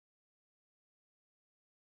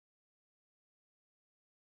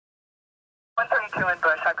132 in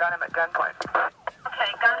Bush. I've got him at gunpoint.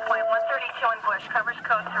 Okay, gunpoint 132 in Bush. Covers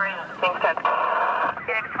code 3. Being sent.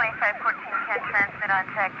 Phoenix 2514 can transmit on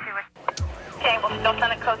tag 2. Okay, we'll still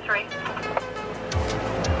send it code 3.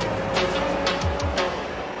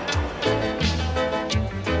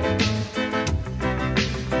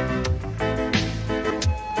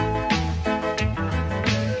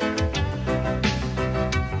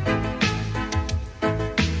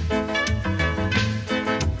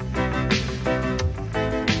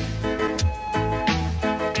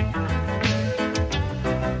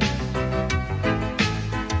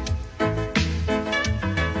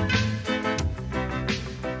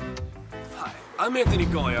 I'm Anthony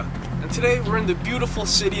Goyla, and today we're in the beautiful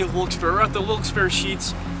city of Wilkes-Barre. We're at the Wilkes-Barre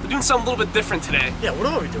Sheets. We're doing something a little bit different today. Yeah, what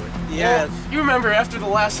are we doing? Yeah. Well, you remember after the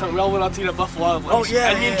last time we all went out to eat at Buffalo Wild Wings. Oh yeah.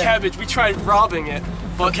 And me and Cabbage, we tried robbing it.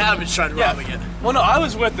 But Cabbage tried robbing it. Well, no, I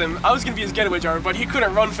was with him. I was gonna be his getaway driver, but he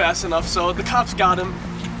couldn't run fast enough, so the cops got him.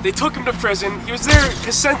 They took him to prison. He was there.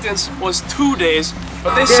 His sentence was 2 days,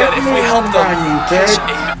 but they said if we helped him catch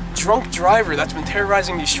a drunk driver that's been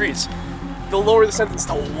terrorizing these streets, they'll lower the sentence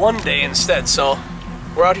to 1 day instead. So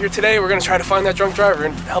we're out here today. We're gonna try to find that drunk driver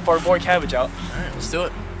and help our boy Cabbage out. All right, let's do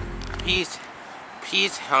it.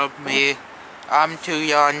 Please help me. I'm too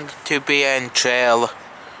young to be in jail.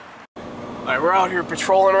 Alright, we're out here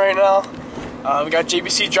patrolling right now. We got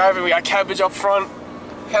JBC driving, we got Cabbage up front.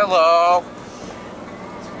 Hello.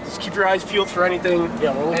 Just keep your eyes peeled for anything.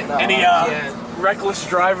 Yeah, we're looking out. Any reckless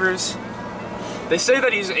drivers. They say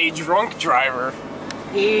that he's a drunk driver.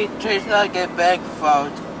 He tastes like a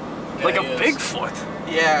Bigfoot. Yeah, Like a he is. Bigfoot.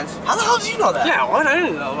 Yes. How the hell did you know that? Yeah, what? I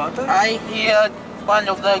didn't know about that. I heard one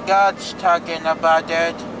of the guards talking about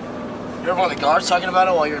it. You heard one of the guards talking about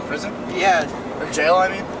it while you're in prison? Yes. Or in jail, I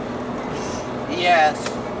mean? Yes.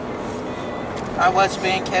 I was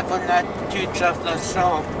being careful not to drop the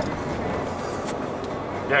soap.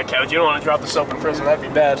 Yeah, Cabbage, you don't want to drop the soap in prison, that'd be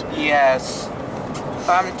bad. Yes.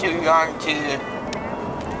 I'm too young to...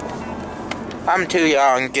 I'm too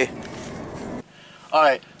young.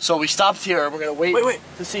 Alright, so we stopped here. We're gonna wait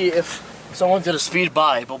to see if someone's gonna speed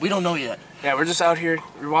by, but we don't know yet. Yeah, we're just out here.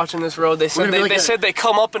 We're watching this road. They said really they said they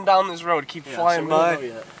come up and down this road, keep flying so we by. don't know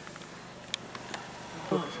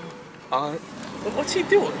yet. What's he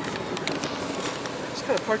doing? He's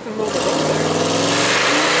kind of parked in the middle of the road there.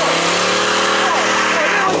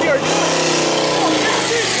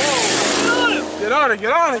 Get on it,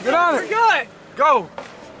 get on it, get on it. Guy. Go.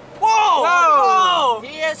 Whoa! Whoa! Whoa!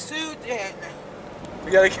 He is suited.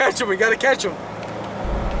 We gotta catch him, we gotta catch him.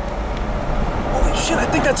 Holy shit, I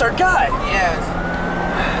think that's our guy.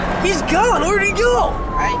 Yes. He's gone. Where'd he go?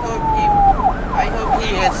 I hope he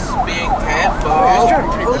is being careful. He's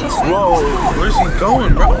driving pretty decent. Whoa, where's he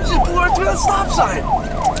going, bro? He just blew right through that stop sign.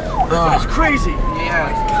 That's crazy.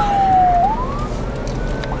 Yes.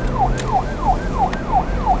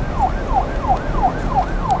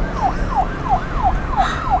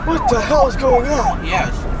 What the hell is going on?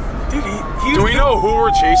 Yes. Dude, he Do we know who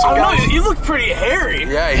we're chasing, I don't guys? know. He looked pretty hairy.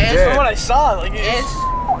 Yeah, he It's did. From what I saw, like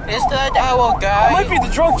Is that our guy? it might be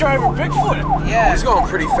the drunk driver Bigfoot. Yes. He's going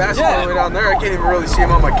pretty fast Yeah. all the way down there. I can't even really see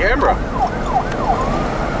him on my camera.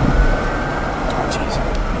 Jeez.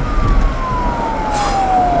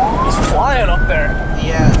 He's flying up there.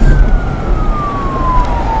 Yes.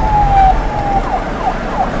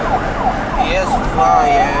 He is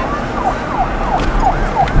flying.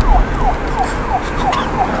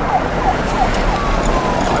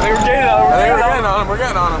 I think we're getting on him. I think we're getting on him, we're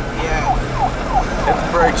getting on him. Yes. Hit the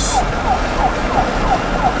brakes.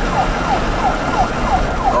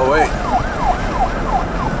 Oh, wait.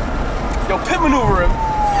 Yo, pit maneuver him.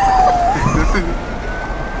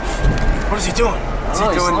 What is he doing? What's he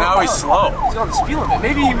doing now? He's slow. He's on the speed limit.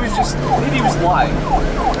 Maybe he was lying.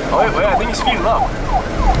 Oh, wait, I think he's speeding up.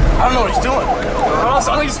 I don't know what he's doing. I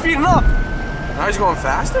think he's speeding up. Now he's going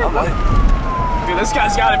faster? Dude, this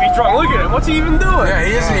guy's gotta be drunk. Look at him. What's he even doing? Yeah,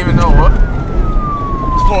 he doesn't even know what.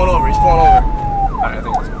 He's pulling over, he's pulling over. Alright, I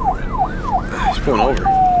think that's He's pulling over.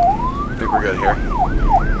 I think we're good here.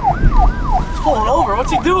 He's pulling over.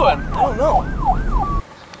 What's he doing? I don't know.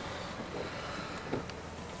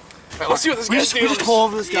 Alright, let's see what this We guy's just doing. pull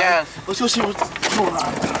over this guy. Yes. Let's go see what's going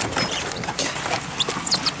on.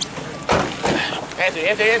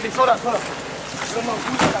 Anthony, slow down, slow down. We don't know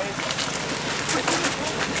who this guy is.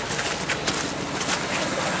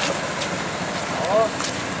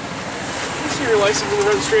 See your license and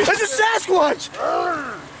registration. It's a Sasquatch!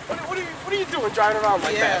 What are you doing driving around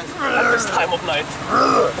like Yes. that at this time of night?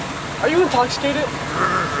 Are you intoxicated?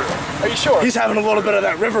 Are you sure? He's having a little bit of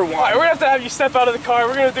that river wine. Alright, we're gonna have you step out of the car.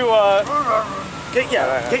 We're gonna do Get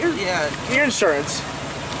your Yes. insurance.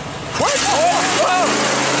 What? Oh.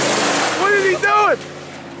 What is he doing?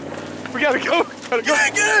 We gotta go. Gotta go.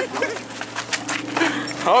 Get in.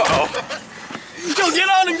 Uh-oh. Yo, get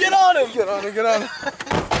on him, get on him. Get on him, get on him.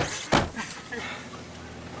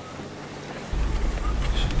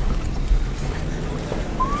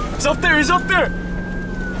 He's up there, he's up there.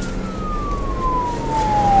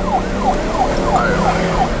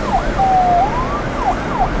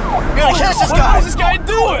 We gotta catch this guy. What is this guy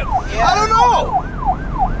doing? Yeah. I don't know.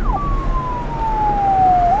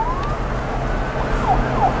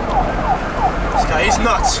 This guy, he's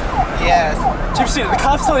nuts. Yes. Gypsy, did the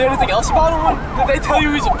cops tell you anything else about him? Did they tell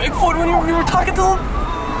you he's a Bigfoot when you were talking to him?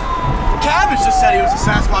 Cabbage just said he was a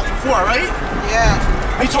Sasquatch before, right? Yes.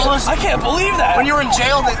 He told us. I can't believe that. When you were in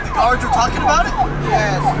jail, the guards were talking about it?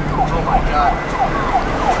 Yes. Oh my God.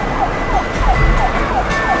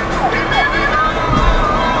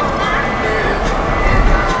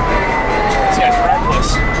 This guy's reckless.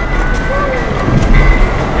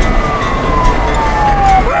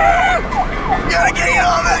 You gotta get in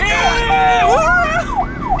on that guy!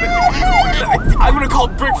 I'm gonna call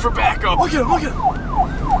Brick for backup. Look at him, look at him.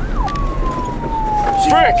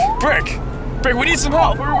 Brick, we need some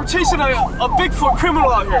help. We're chasing a Bigfoot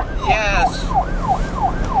criminal out here. Yes.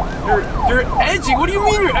 You're edging. What do you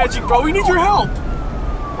mean you're edging, bro? We need your help.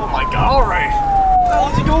 Oh my God. All right. Where the hell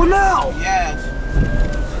is he going now? Yes.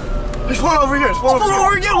 There's one over here. There's one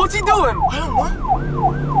over again. What's he doing? I don't know.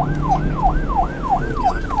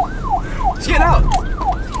 He's getting out.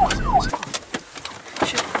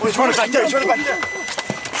 Oh, he's running back there. He's running back there.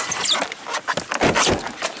 Let's go.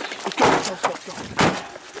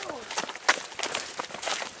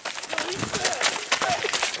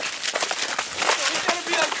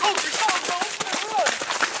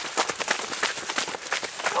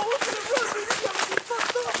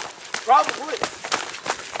 Probably.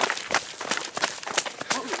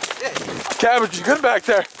 Cabbage, you good back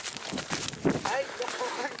there?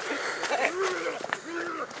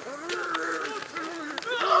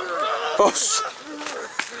 Oh.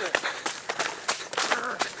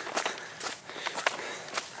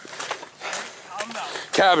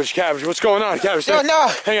 Cabbage, what's going on? Cabbage, No.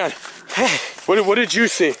 Hang on. What did you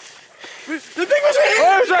see? The thing was right here.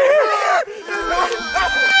 Oh, it's right here.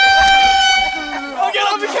 Oh, get up.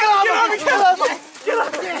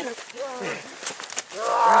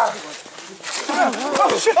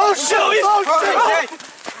 Oh shit!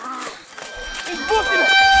 He's booking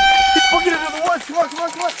it! He's booking it in the woods! Come on!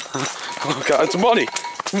 Oh God, it's muddy!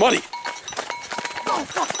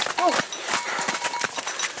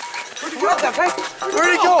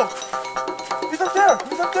 Where'd he go? He's up there!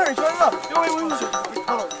 He's running up! Yo, wait.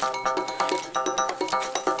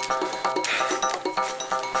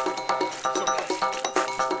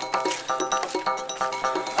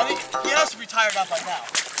 I think he has to be tired out by now.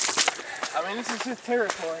 I mean, this is his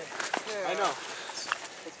territory. Yeah. I know.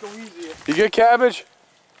 Let's go easy. You good, Cabbage?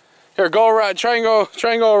 Here, go around. Try and go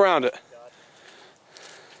around it.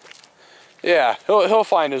 Yeah, he'll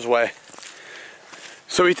find his way.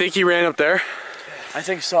 So we think he ran up there? I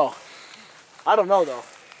think so. I don't know though.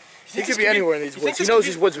 He could be anywhere in these woods. He knows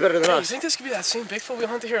these woods better than us. You think this could be that same Bigfoot we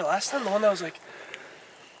hunted here last time? The one that was like...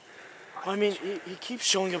 I mean, he keeps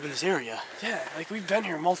showing up in this area. Yeah, like we've been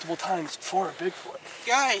here multiple times for a Bigfoot.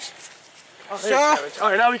 Guys.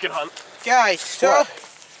 Alright, now we can hunt. Guys,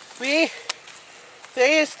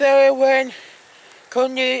 this when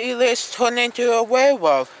Cornelius turned into a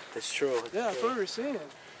werewolf. That's true. Yeah, that's what we were saying.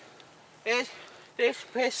 This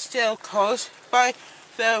place still caused by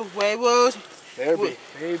the werewolves. Maybe.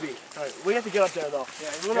 Alright, we have to get up there though.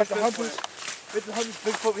 Yeah, we have to hunt this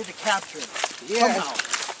Bigfoot. We have to capture him. Yeah. Somehow.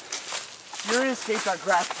 Fury escaped our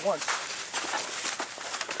grasp once.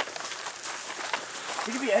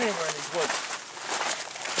 He could be anywhere in these woods.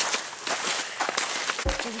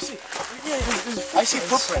 What do you see? Yeah, I see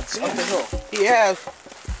footprints up the hill. Yeah.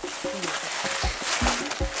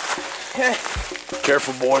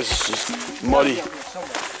 Careful, boys. This is muddy.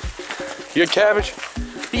 You good, Cabbage?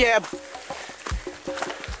 Yeah.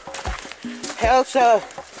 Hell's a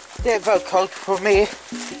difficult for me.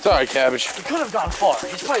 It's alright, Cabbage. He could have gone far.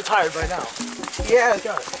 He's probably tired by now. Yeah.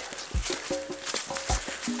 Got it.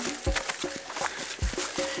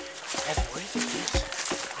 Evan, what do you think he is?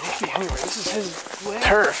 He could be anywhere. This is his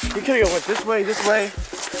turf. He could have went this way. He could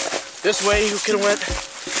have went.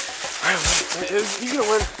 He could have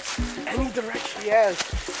went any direction. Yes.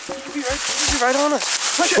 He could be right on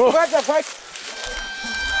us. Push it. What the fuck?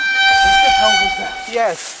 What the hell was that?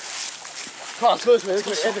 Yes. Come on, let's go this way.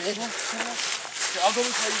 Evan. Here, I'll go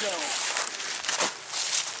this way. You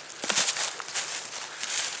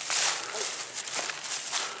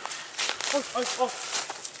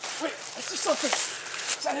go. Wait, I see something.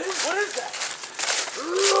 Is that him? What is that?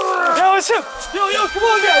 Yo, it's him. Yo, come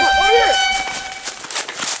on, guys. Over here.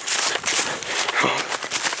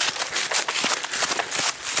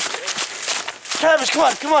 Cabbage,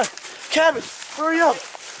 come on. Cabbage, hurry up.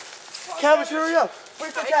 Cabbage, hurry up.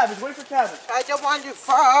 Wait for Cabbage. I don't want to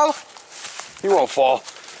fall. He won't fall.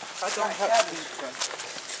 I don't have to.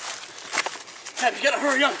 Cabbage, you gotta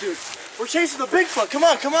hurry up, dude. We're chasing the Bigfoot. Come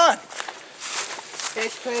on.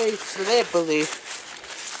 It's very slippery.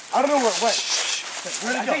 I don't know where it went.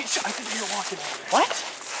 Where'd it go? I think you're walking over there. What?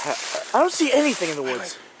 I don't see anything in the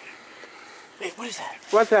woods. Wait, what is that?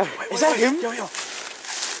 What the? Is that him? Yo.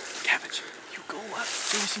 Cabbage, you go left.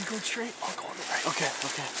 So you see going straight, I'll go on the right. Okay.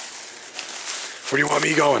 Where do you want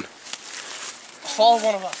me going? Follow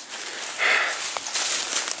one of us.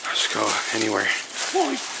 I'll just go anywhere. Whoa,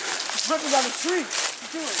 he's ripping down the tree.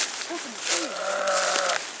 He's doing it. Flipping the tree.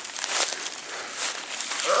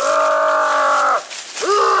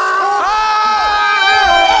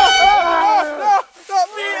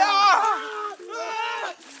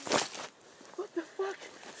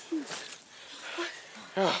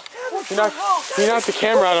 You knocked the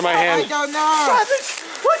camera out of my I hand. don't know. Cabbage!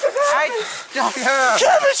 What just happened? I don't know.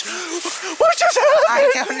 Cabbage! What just happened?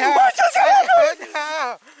 I don't know. What just happened? I don't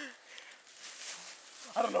know.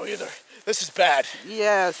 I don't know either. This is bad.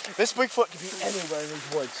 Yes. This Bigfoot could be anywhere in these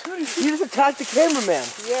woods. He just attacked the cameraman.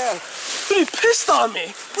 Yes. Dude, he pissed on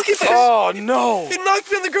me. Look at this. Oh no! He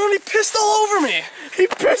knocked me on the ground. He pissed all over me. He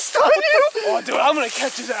pissed on you? Oh, dude, I'm gonna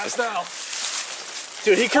catch his ass now.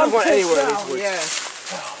 Dude, he could have went pissed anywhere in now. these woods. Yes.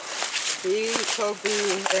 He could be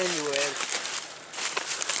anywhere.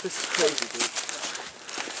 This is crazy, dude.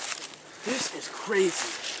 This is crazy.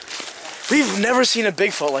 We've never seen a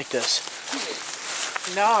Bigfoot like this.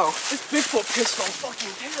 No. This Bigfoot pissed on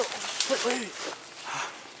fucking tail. Wait.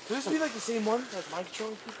 Could this be like the same one as my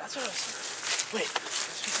controlling? That's what I said. Wait.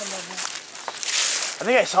 Let's just come down here. I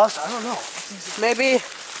think I saw this. I don't know. Maybe.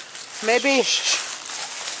 Maybe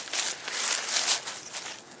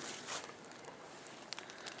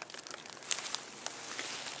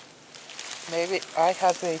I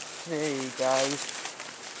have a theory, guys.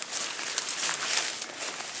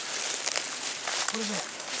 What is that?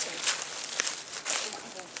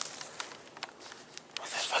 What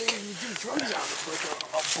the fuck? You do drugs out of like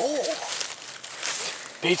a bowl.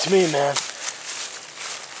 Beats me, man.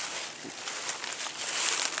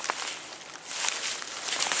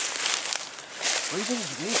 What do you think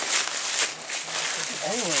he did?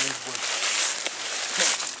 Anywhere in these woods.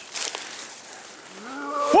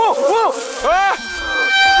 Whoa! Ah!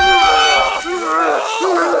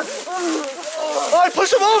 Oh,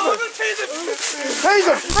 push him over! Tase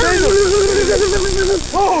him!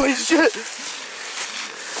 Holy shit!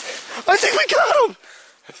 I think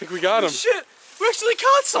we got him! Shit, we actually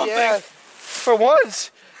caught something. Yeah. For once,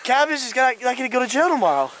 Cabbage is not gonna go to jail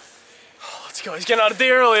tomorrow. Let's go. He's getting out of day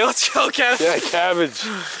early. Let's go, Cabbage. Yeah, cabbage.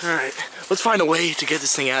 Alright, let's find a way to get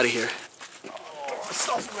this thing out of here.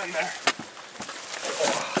 Stuff him in there.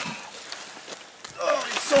 Oh,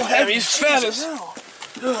 he's so heavy. He's fat as hell.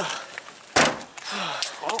 Well,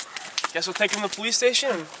 guess we'll take him to the police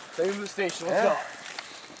station. Take him to the station. Let's go.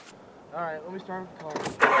 Alright, let me start with the car.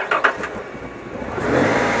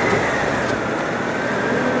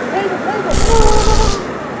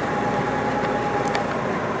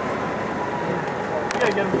 We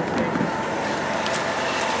gotta get him to the station.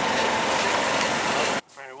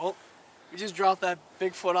 Alright, well, we just dropped that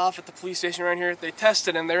Bigfoot off at the police station right here. They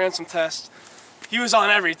tested him. They ran some tests. He was on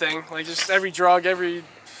everything, like just every drug, he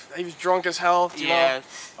was drunk as hell. You know?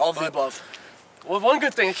 All of the above. Well, one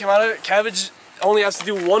good thing that came out of it, Cabbage only has to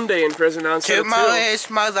do 1 day in prison now instead of 2. Tomorrow is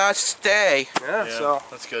my last day. Yeah, so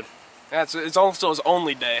that's good. yeah, it's also his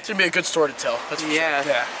only day. It's gonna be a good story to tell. That's Yeah.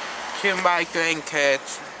 Yeah. To my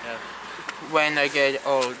grandkids. Yeah. When I get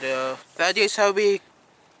older. That is how we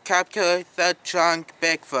capture the drunk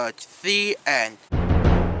Bigfoot. The end.